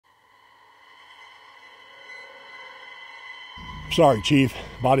Sorry, Chief.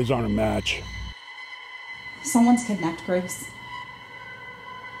 Bodies aren't a match. Someone's kidnapped Grace.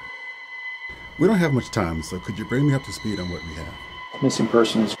 We don't have much time, so could you bring me up to speed on what we have? Missing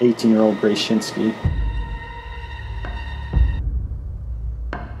person is 18-year-old Grace Shinsky.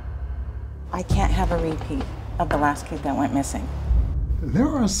 I can't have a repeat of the last kid that went missing. There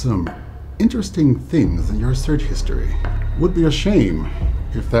are some interesting things in your search history. Would be a shame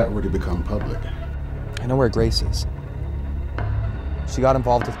if that were to become public. I know where Grace is. She got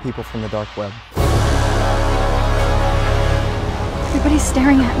involved with people from the dark web. Everybody's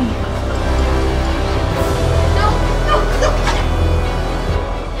staring at me.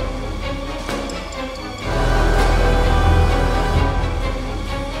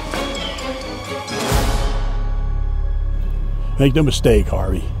 Make no mistake,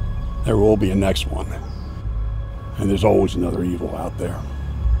 Harvey. There will be a next one. And there's always another evil out there.